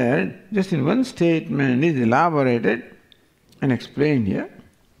said there, just in one statement, is elaborated and explained here.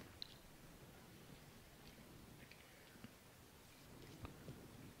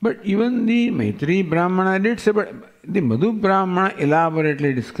 But even the Maitreyi Brahmana did say, but the Madhu Brahmana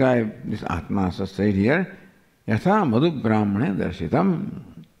elaborately described this Atma, so said here, Yatha Madhu Brahmana darshitam.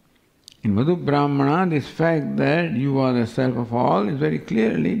 In Madhu Brahmana, this fact that you are the self of all is very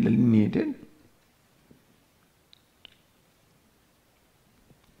clearly delineated.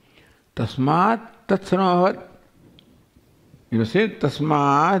 Tasmat tatsaramavat. You say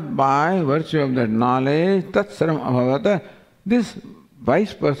tasmat, by virtue of that knowledge, tatsaram abhavata, this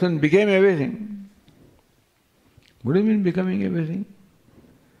wise person became everything. What do you mean becoming everything?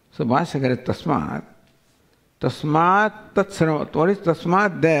 So Bhashyakara tasmat. Tasmat tatsaramat. What is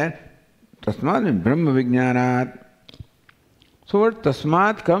tasmat there? Tasmat means Brahma Vijnanat. So what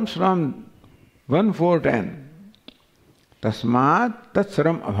tasmat comes from 1-4-10. Tasmat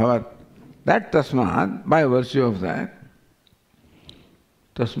tatsaram abhavat. That tasmat, by virtue of that.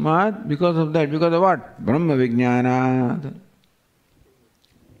 Tasmat, because of that, because of what? Brahma Vijnanat.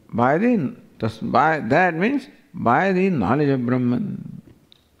 By that means by the knowledge of Brahman.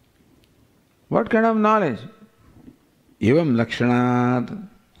 What kind of knowledge? Evam lakshanat.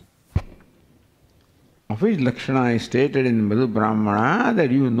 Of which lakshana is stated in Madhu Brahmana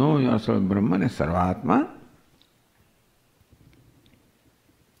that you know yourself Brahman as Sarvatma.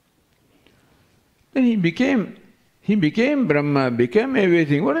 Then he became Brahma, became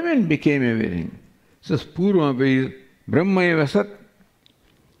everything. What do you mean became everything? Says Purvapi Brahma eva sat.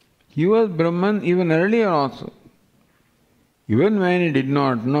 He was Brahman even earlier also. Even when he did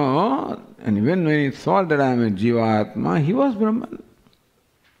not know, and even when he thought that I am a Jivatma, he was Brahman.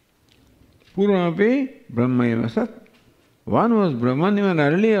 Purvapi Brahma eva sat. One was Brahman even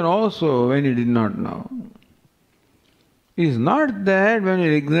earlier also when he did not know. It is not that when you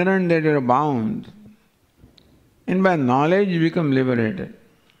are ignorant that you are bound. And by knowledge you become liberated.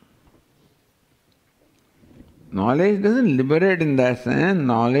 Knowledge doesn't liberate in that sense.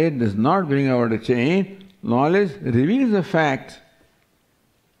 Knowledge does not bring about a change. Knowledge reveals the fact.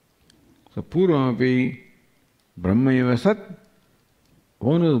 So Purvapi Brahma eva sat.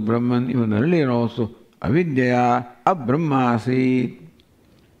 One was Brahman even earlier also. Avidya abrahmasi.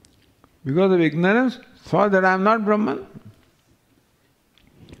 Because of ignorance, thought that I am not Brahman.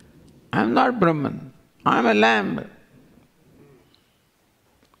 I am not Brahman. I am a lamb.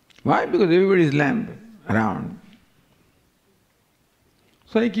 Why? Because everybody is lamb around.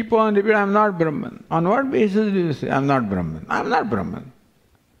 So I keep on repeating, I am not Brahman. On what basis do you say, I am not Brahman? I am not Brahman.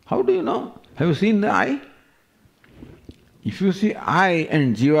 How do you know? Have you seen the eye? If you see I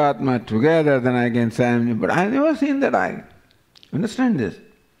and Jivatma together, then I can say I am, but I have never seen that I. Understand this?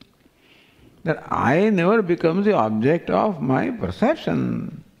 That I never becomes the object of my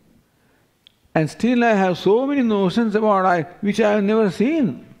perception. And still I have so many notions about I which I have never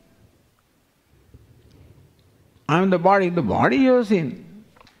seen. I am the body you have seen.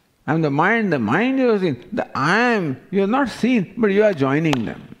 I am the mind you have seen. The I am, you have not seen, but you are joining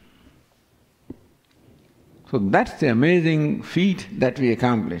them. So that's the amazing feat that we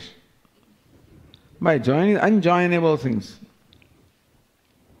accomplish. by joining unjoinable things.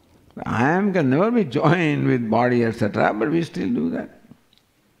 I am can never be joined with body, etc., but we still do that.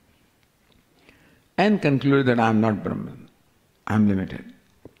 And conclude that I am not Brahman, I am limited.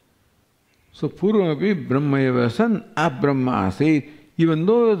 So Purvamapi Brahmayava san abrahma asit. Even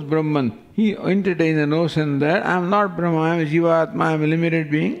though he was Brahman, he entertained the notion that I am not Brahma, I am a Jivatma, I am a limited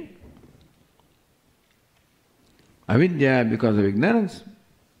being. Avidya, because of ignorance.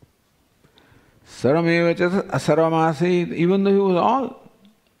 Sarvameva asarvam asit. Even though he was all.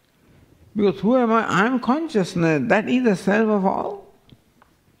 Because who am I? I am consciousness. That is the self of all.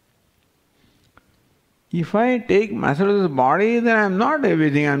 If I take myself as a body, then I am not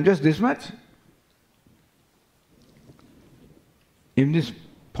everything, I am just this much. If this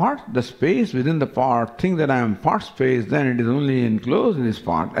part, the space within the part, think that I am part space, then it is only enclosed in this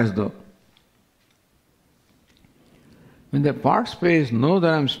part, as though. When the part space knows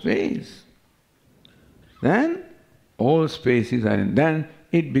that I am space, then all spaces are in. Then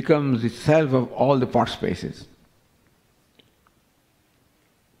it becomes the self of all the part spaces.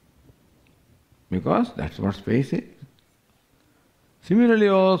 Because that's what space is. Similarly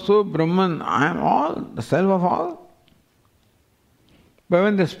also, Brahman, I am all, the self of all. But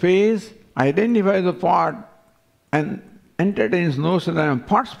when the space identifies the part and entertains notion that I am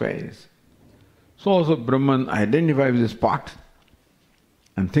part space, so also Brahman identifies with this part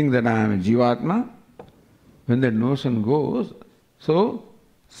and thinks that I am a Jivatma. When that notion goes, so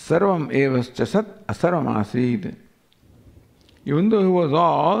Sarvam evascha sat asarvam asit. Even though he was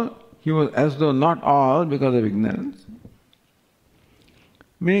all, he was as though not all because of ignorance.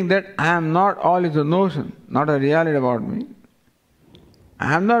 Meaning that I am not all is a notion, not a reality about me.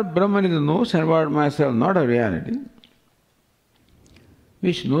 I am not Brahman is a notion about myself, not a reality.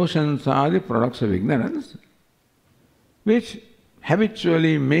 Which notions are the products of ignorance, which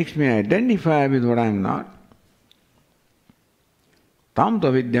habitually makes me identify with what I am not. Tam to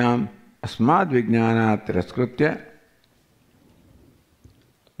vidyam asmad vijnanat tiraskrutya.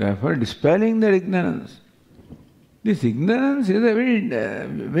 Therefore, dispelling their ignorance. This ignorance is a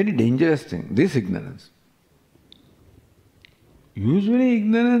very dangerous thing, this ignorance. Usually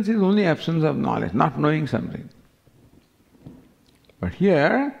ignorance is only absence of knowledge, not knowing something. But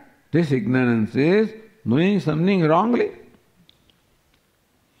here, this ignorance is knowing something wrongly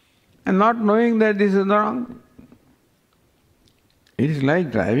and not knowing that this is wrong. It is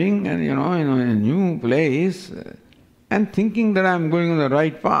like driving and in a new place and thinking that I am going on the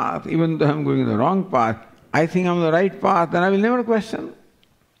right path, even though I am going on the wrong path. I think I am on the right path, then I will never question.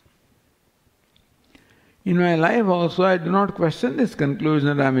 In my life also, I do not question this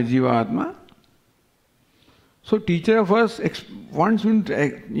conclusion that I am a Jivatma. So teacher of us wants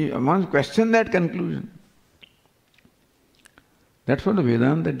to question that conclusion. That's what the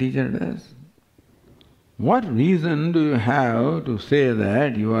Vedanta teacher does. What reason do you have to say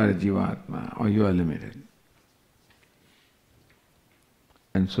that you are a Jivatma or you are limited?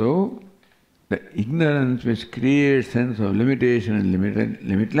 And so, the ignorance which creates sense of limitation and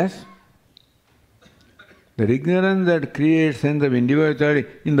limitless, the ignorance that creates sense of individuality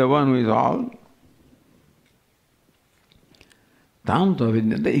in the one who is all,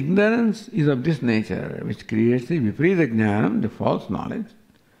 the ignorance is of this nature which creates the viparita jnanam, the false knowledge.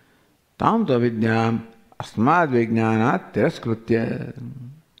 Tam to vidyam asmad vijnanat tiraskrutya.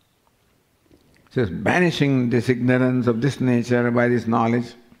 Says banishing this ignorance of this nature by this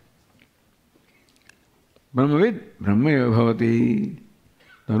knowledge. Brahmavid Brahmaya bhavati.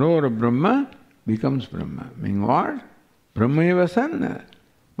 The knower of Brahma becomes Brahma. Meaning what? Brahmayava san.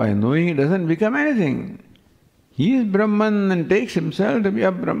 By knowing he doesn't become anything. He is Brahman and takes himself to be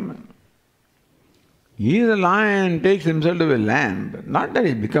a Brahman. He is a lion and takes himself to be a lamb. Not that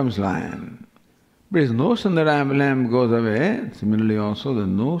he becomes lion. But his notion that I am a lamb goes away. Similarly also the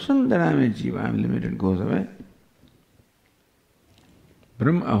notion that I am a jiva, I am limited, goes away.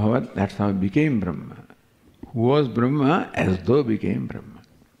 Brahma abhavat, that's how he became Brahma. Who was Brahma as though became Brahma.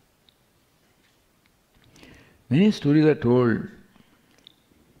 Many stories are told.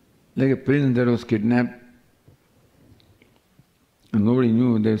 Like a prince that was kidnapped. And nobody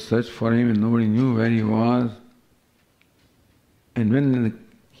knew, they searched for him and nobody knew where he was. And when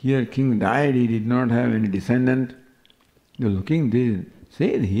the king died, he did not have any descendant. They were looking, they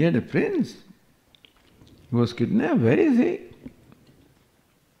said, he had a prince. He was kidnapped, where is he?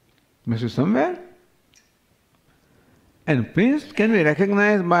 Must be somewhere. And prince can be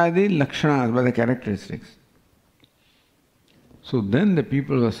recognized by the lakshanas, by the characteristics. So then the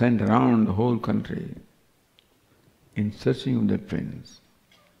people were sent around the whole country in searching of the prince.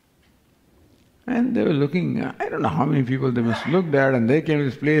 And they were looking, I don't know how many people they must look at, and they came to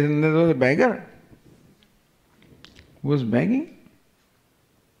this place and there was a beggar. who was begging.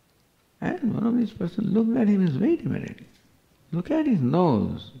 And one of these persons looked at him and said, wait a minute, look at his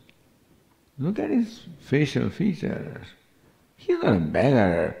nose, look at his facial features. He's not a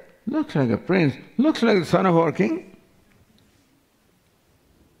beggar, looks like a prince, looks like the son of our king.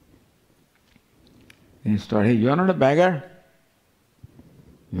 And he started, hey, you are not a beggar,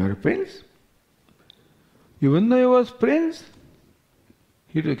 you are a prince. Even though he was prince,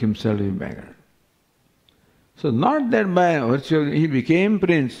 he took himself to be beggar. So not that by virtue of he became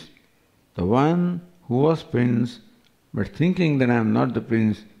prince, the one who was prince, but thinking that I am not the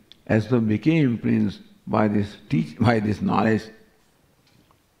prince, as though became prince by this knowledge.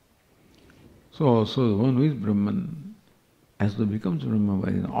 So also the one who is Brahman, as though becomes Brahman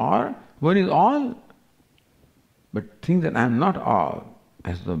by this, or one is all, but thinks that I am not all,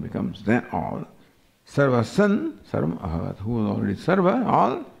 as though becomes then all. Sarva San, Sarvam Ahavat, who was already Sarva,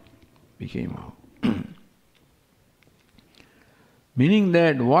 all, became all. Meaning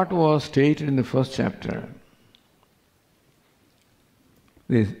that what was stated in the first chapter,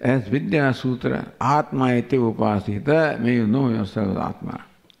 this, as Vidya Sutra, Atma iti upasita, may you know yourself as Atma.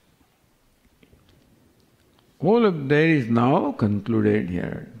 All of that is now concluded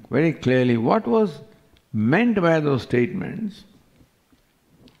here very clearly. What was meant by those statements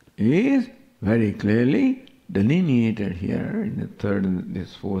is very clearly delineated here in the third and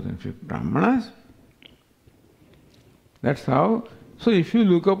this fourth and fifth Brahmanas. That's how. So if you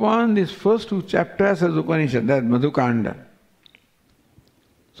look upon these first two chapters as Upanishad, that's Madhukanda.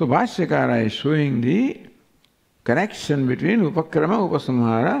 So Bhashyakara is showing the connection between Upakrama,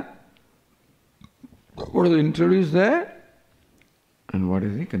 Upasamhara, what is introduced there, and what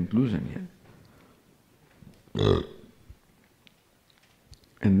is the conclusion here.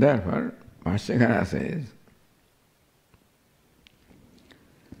 And therefore, Bhashyakara says,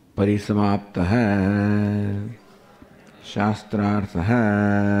 Parisamaptaha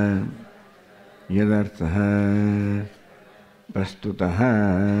Shastrarthaha Yadarthaha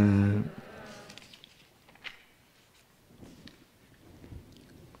Prastutaha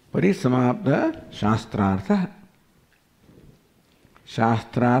Parisamapta Shastrartha.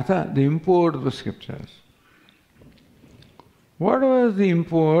 Shastrartha, the import of the scriptures. What was the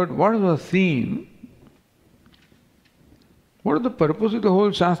import? What was the theme? What was the purpose of the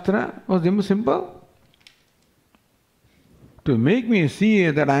whole Shastra? Was it simple? To make me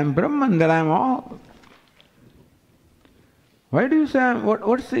see that I am Brahman, that I am all. Why do you say,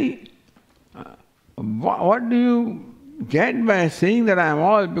 what do you get by saying that I am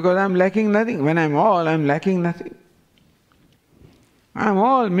all? Because I am lacking nothing. When I am all, I am lacking nothing. I am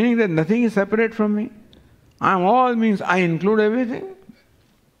all, meaning that nothing is separate from me. I am all means I include everything.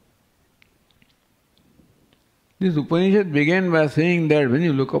 This Upanishad began by saying that when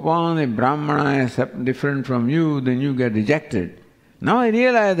you look upon a Brahmana as different from you, then you get rejected. Now I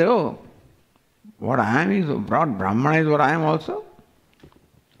realize that, oh, what I am is, Brahmana is what I am also.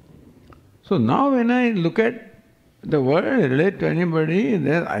 So now when I look at the world, relate to anybody,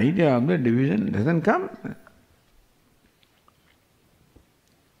 the idea of the division doesn't come.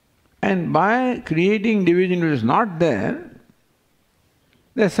 And by creating division which is not there,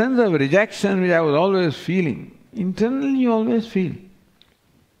 the sense of rejection which I was always feeling, internally you always feel.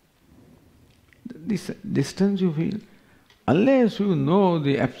 This distance you feel. Unless you know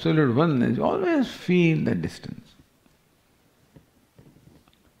the absolute oneness, you always feel that distance.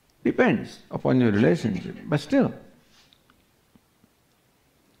 Depends upon your relationship, but still.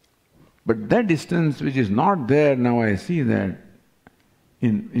 But that distance which is not there, now I see that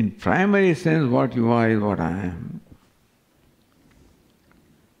in primary sense what you are is what I am.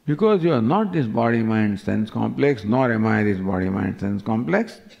 Because you are not this body-mind-sense complex, nor am I this body-mind-sense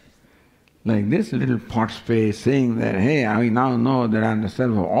complex. Like this little pot space saying that, hey, I now know that I am the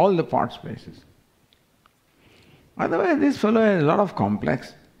self of all the pot spaces. Otherwise this fellow has a lot of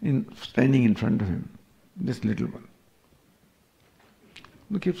complex standing in front of him, this little one.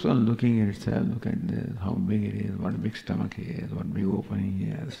 He keeps on looking at itself, look at this, how big it is, what a big stomach he has, what big opening he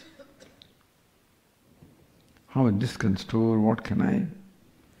has. How this can store, what can I?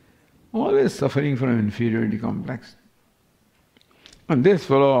 Always suffering from inferiority complex. And this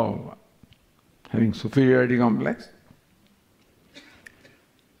fellow having superiority complex.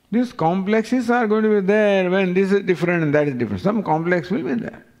 These complexes are going to be there when this is different and that is different. Some complex will be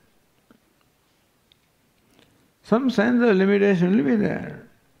there. Some sense of limitation will be there.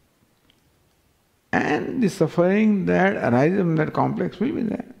 And the suffering that arises from that complex will be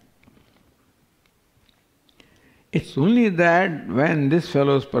there. It's only that when this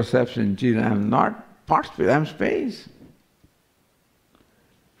fellow's perception, geez, I am not part space, I am space.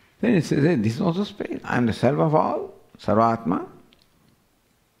 Then it says, hey, this is also space, I am the self of all. Sarvatma.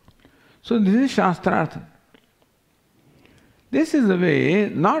 So this is Shastrartha. This is the way,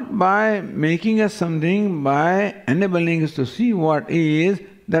 not by making us something, by enabling us to see what is,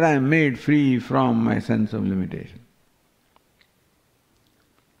 that I am made free from my sense of limitation.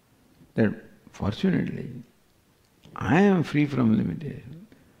 That fortunately, I am free from limitation.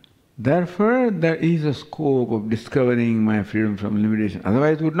 Therefore, there is a scope of discovering my freedom from limitation.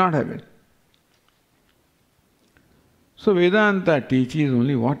 Otherwise, it would not happen. So Vedanta teaches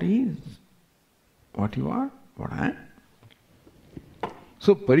only what is, what you are, what I am.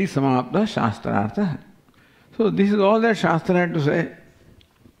 So Parisamapta Shastrartha. So this is all that Shastra had to say.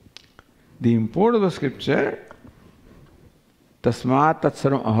 The import of the scripture, Tasmat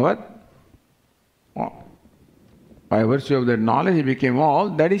Tatsarvam Ahavat, by virtue of that knowledge it became all,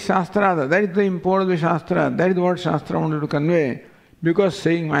 that is Shastrartha. That is the import of the Shastra. That is what Shastra wanted to convey. Because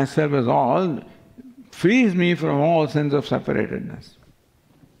saying myself as all frees me from all sense of separatedness,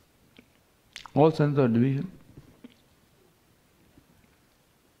 all sense of division.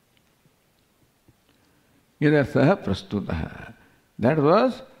 Yadarthaha prastutaha. That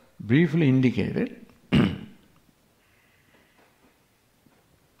was briefly indicated.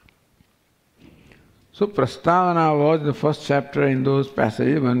 So Prastavana was the first chapter in those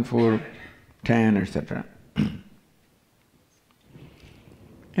passages, 1, 4, 10, etc.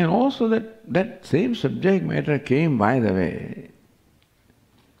 And also that same subject matter came, by the way,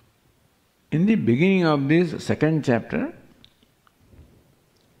 in the beginning of this second chapter.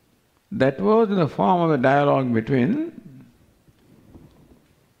 That was in the form of a dialogue between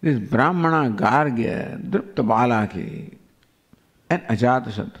this Brahmana Gargya, Drupta Balaki, and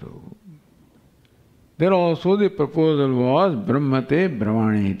Ajatashatru. There also the proposal was Brahmate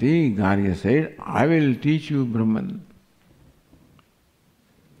Brahmaneti. Gargya said, I will teach you Brahman.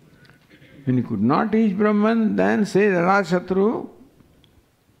 When he could not teach Brahman, then says Ajatashatru,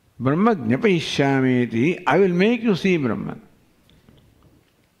 Brahma Jnapayishyameti, I will make you see Brahman.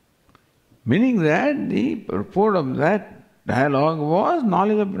 Meaning that the purport of that dialogue was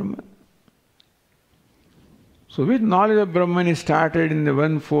knowledge of Brahman. So with knowledge of Brahman is started in the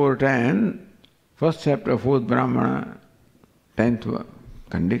 1, 4, 10, first chapter, 4th Brahmana, 10th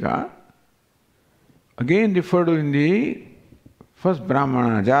Kandika. Again referred to in the first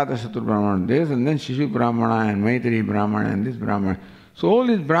Brahmana, Ajatashatru Brahmana, this, and then Shishu Brahmana and Maitreyi Brahmana and this Brahmana. So all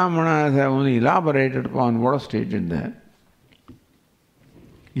these Brahmanas have only elaborated upon what was stated there.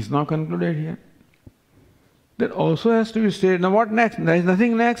 It's not concluded here. That also has to be stated. Now what next? There is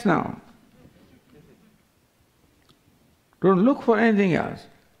nothing next now. Don't look for anything else.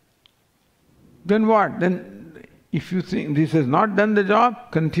 Then what? Then if you think this has not done the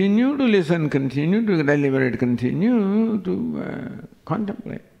job, continue to listen, continue to deliberate, continue to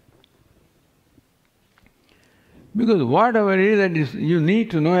contemplate. Because whatever it is that you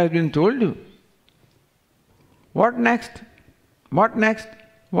need to know has been told you. What next? What next?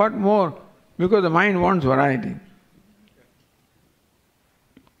 What more? Because the mind wants variety.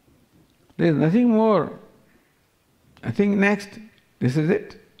 There is nothing more. I think next, this is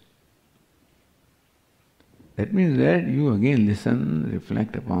it. That means that you again listen,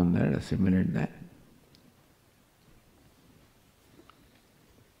 reflect upon that, assimilate that.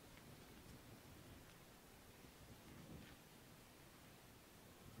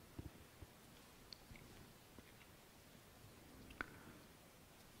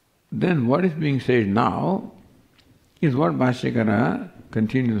 Then what is being said now is what Bhashyakara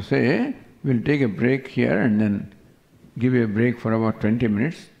continues to say. We'll take a break here and then give you a break for about 20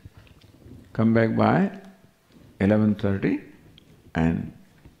 minutes. Come back by 11:30 and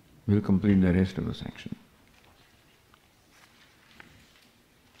we'll complete the rest of the section.